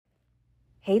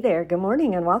Hey there, good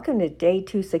morning, and welcome to day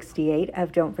 268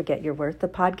 of Don't Forget Your Worth, the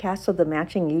podcast of the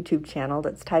matching YouTube channel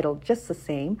that's titled just the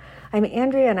same. I'm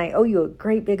Andrea, and I owe you a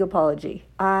great big apology.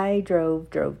 I drove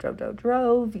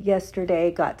yesterday,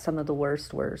 got some of the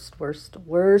worst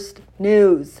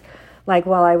news, like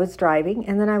while I was driving,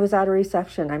 and then I was out of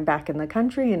reception. I'm back in the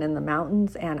country and in the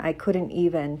mountains, and I couldn't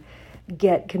even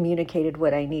get communicated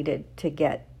what I needed to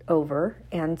get over,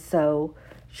 and so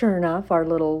sure enough, our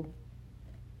little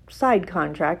side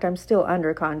contract, I'm still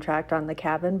under contract on the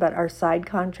cabin, but our side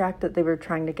contract that they were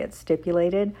trying to get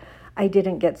stipulated, I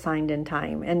didn't get signed in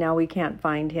time, and now we can't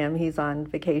find him. He's on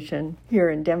vacation here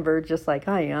in Denver just like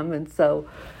I am, and so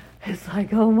it's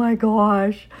like, oh my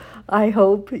gosh, I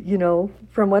hope,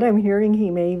 from what I'm hearing, he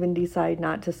may even decide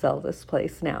not to sell this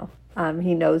place now.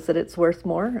 He knows that it's worth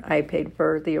more. I paid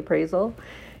for the appraisal.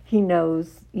 He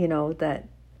knows, that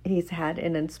he's had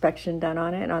an inspection done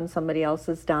on it on somebody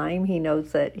else's dime. He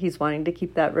knows that he's wanting to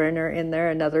keep that renter in there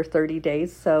another 30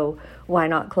 days, so why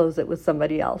not close it with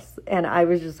somebody else? And I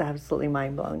was just absolutely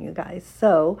mind blown, you guys.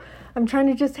 So I'm trying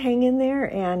to just hang in there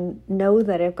and know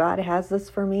that if God has this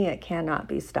for me, it cannot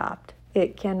be stopped.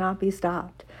 It cannot be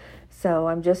stopped. So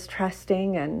I'm just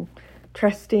trusting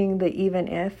the even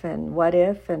if and what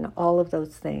if and all of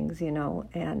those things,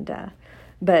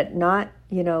 but not,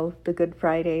 the Good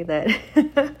Friday that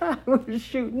I was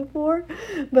shooting for.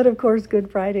 But of course, Good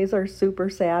Fridays are super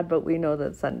sad, but we know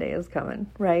that Sunday is coming,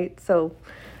 right? So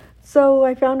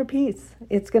I found a piece.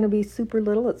 It's going to be super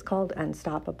little. It's called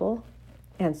Unstoppable.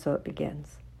 And so it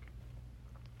begins.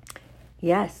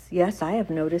 Yes, I have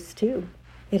noticed too.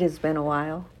 It has been a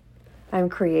while. I'm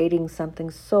creating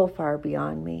something so far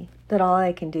beyond me that all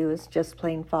I can do is just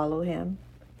plain follow him.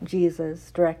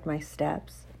 Jesus, direct my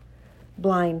steps.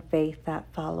 Blind faith that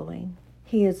following.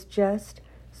 He is just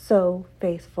so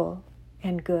faithful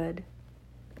and good.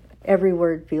 Every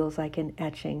word feels like an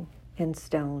etching in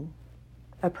stone,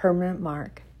 a permanent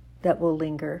mark that will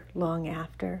linger long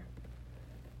after.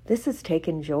 This has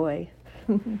taken joy.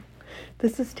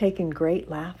 This has taken great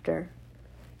laughter.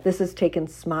 This has taken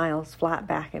smiles flat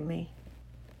back at me.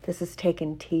 This has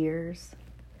taken tears.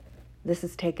 This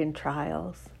has taken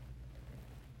trials.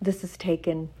 This has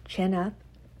taken chin up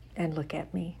and look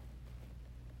at me.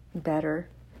 Better.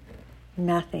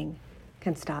 Nothing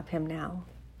can stop him now.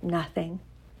 Nothing.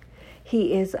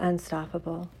 He is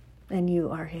unstoppable, and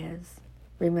you are his.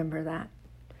 Remember that.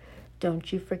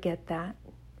 Don't you forget that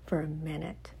for a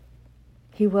minute.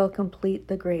 He will complete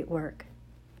the great work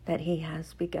that he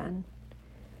has begun.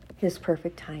 His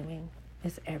perfect timing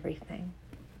is everything.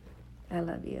 I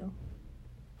love you.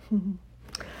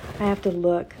 I have to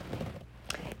look.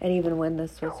 And even when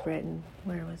this was written,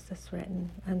 where was this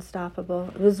written? Unstoppable.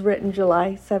 It was written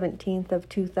July 17th of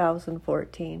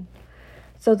 2014.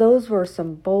 So those were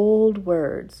some bold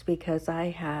words because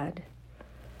I had,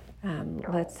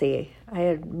 I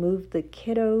had moved the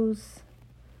kiddos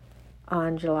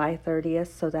on July 30th.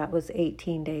 So that was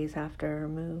 18 days after our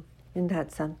move. Isn't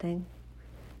that something?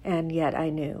 And yet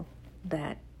I knew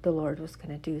that the Lord was going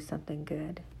to do something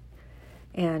good.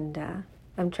 And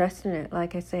I'm trusting it.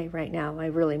 Like I say right now, I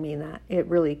really mean that. It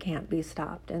really can't be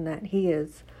stopped, and that he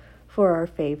is for our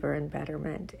favor and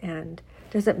betterment. And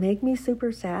does it make me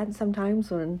super sad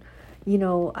sometimes when,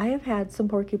 I have had some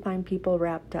porcupine people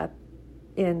wrapped up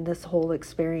in this whole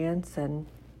experience, and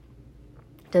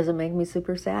does it make me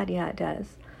super sad? Yeah, it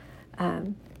does.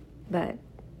 But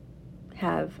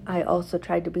have I also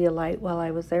tried to be a light while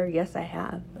I was there? Yes, I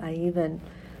have. I even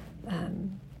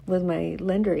with my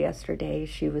lender yesterday,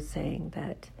 she was saying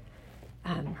that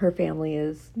her family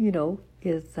is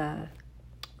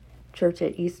church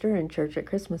at Easter and church at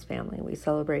Christmas family. We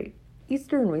celebrate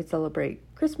Easter and we celebrate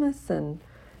Christmas,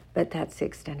 but that's the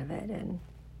extent of it. And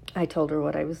I told her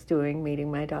what I was doing, meeting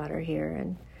my daughter here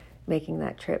and making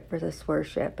that trip for this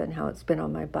worship and how it's been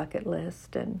on my bucket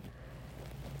list. And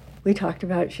we talked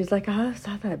about it. She's like, oh, I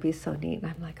thought that'd be so neat.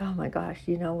 And I'm like, oh my gosh,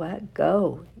 you know what?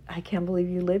 Go. I can't believe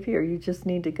you live here. You just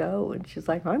need to go. And she's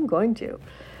like, I'm going to.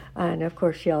 And of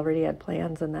course, she already had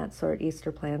plans and that sort,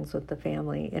 Easter plans with the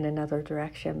family in another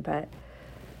direction. But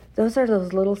those are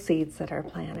those little seeds that are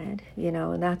planted,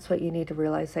 and that's what you need to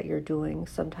realize that you're doing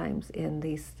sometimes in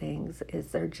these things, is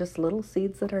they're just little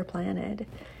seeds that are planted.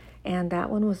 And that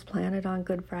one was planted on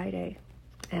Good Friday.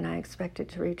 And I expect it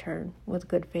to return with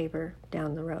good favor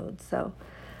down the road. So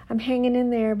I'm hanging in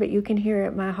there, but you can hear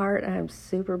it. My heart, I'm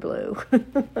super blue.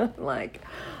 Like,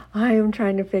 I am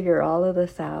trying to figure all of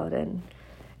this out. And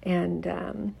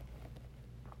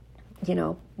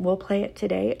we'll play it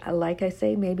today. Like I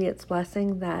say, maybe it's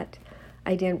blessing that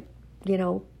I didn't,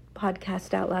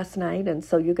 podcast out last night, and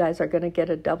so you guys are going to get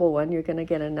a double one. You're going to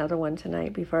get another one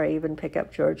tonight before I even pick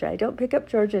up Georgia. I don't pick up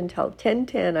Georgia until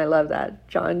 10:10. I love that,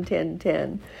 John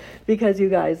 10:10, because you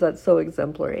guys, that's so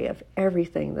exemplary of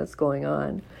everything that's going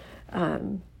on.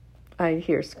 I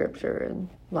hear scripture and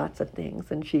lots of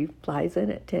things, and she flies in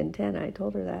at 10:10. I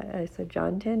told her that. I said,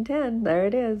 John 10:10, there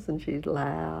it is, and she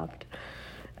laughed.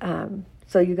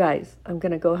 So you guys, I'm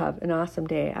going to go have an awesome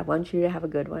day. I want you to have a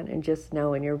good one, and just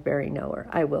know in your very knower,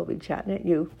 I will be chatting at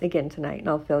you again tonight, and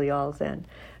I'll fill you all in.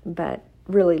 But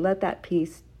really, let that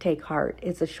piece take heart.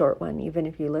 It's a short one. Even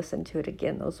if you listen to it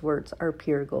again, those words are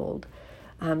pure gold.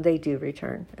 They do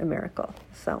return a miracle.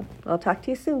 So I'll talk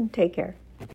to you soon. Take care.